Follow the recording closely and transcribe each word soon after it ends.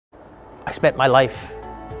I spent my life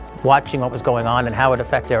watching what was going on and how it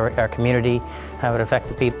affected our community, how it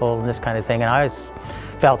affected people and this kind of thing. And I always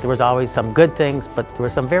felt there was always some good things, but there were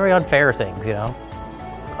some very unfair things, you know.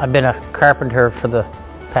 I've been a carpenter for the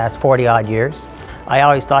past 40-odd years. I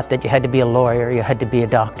always thought that you had to be a lawyer, you had to be a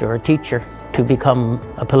doctor or a teacher to become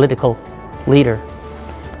a political leader.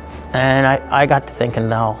 And I got to thinking,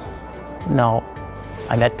 no.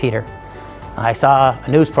 I met Peter. I saw a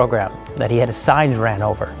news program that he had his signs ran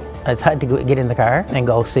over. I had to get in the car and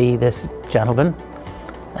go see this gentleman.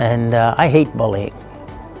 And I hate bullying.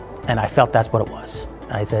 And I felt that's what it was.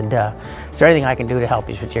 I said, is there anything I can do to help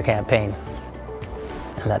you with your campaign?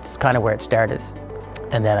 And that's kind of where it started.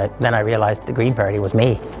 And then I realized the Green Party was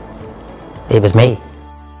me. It was me.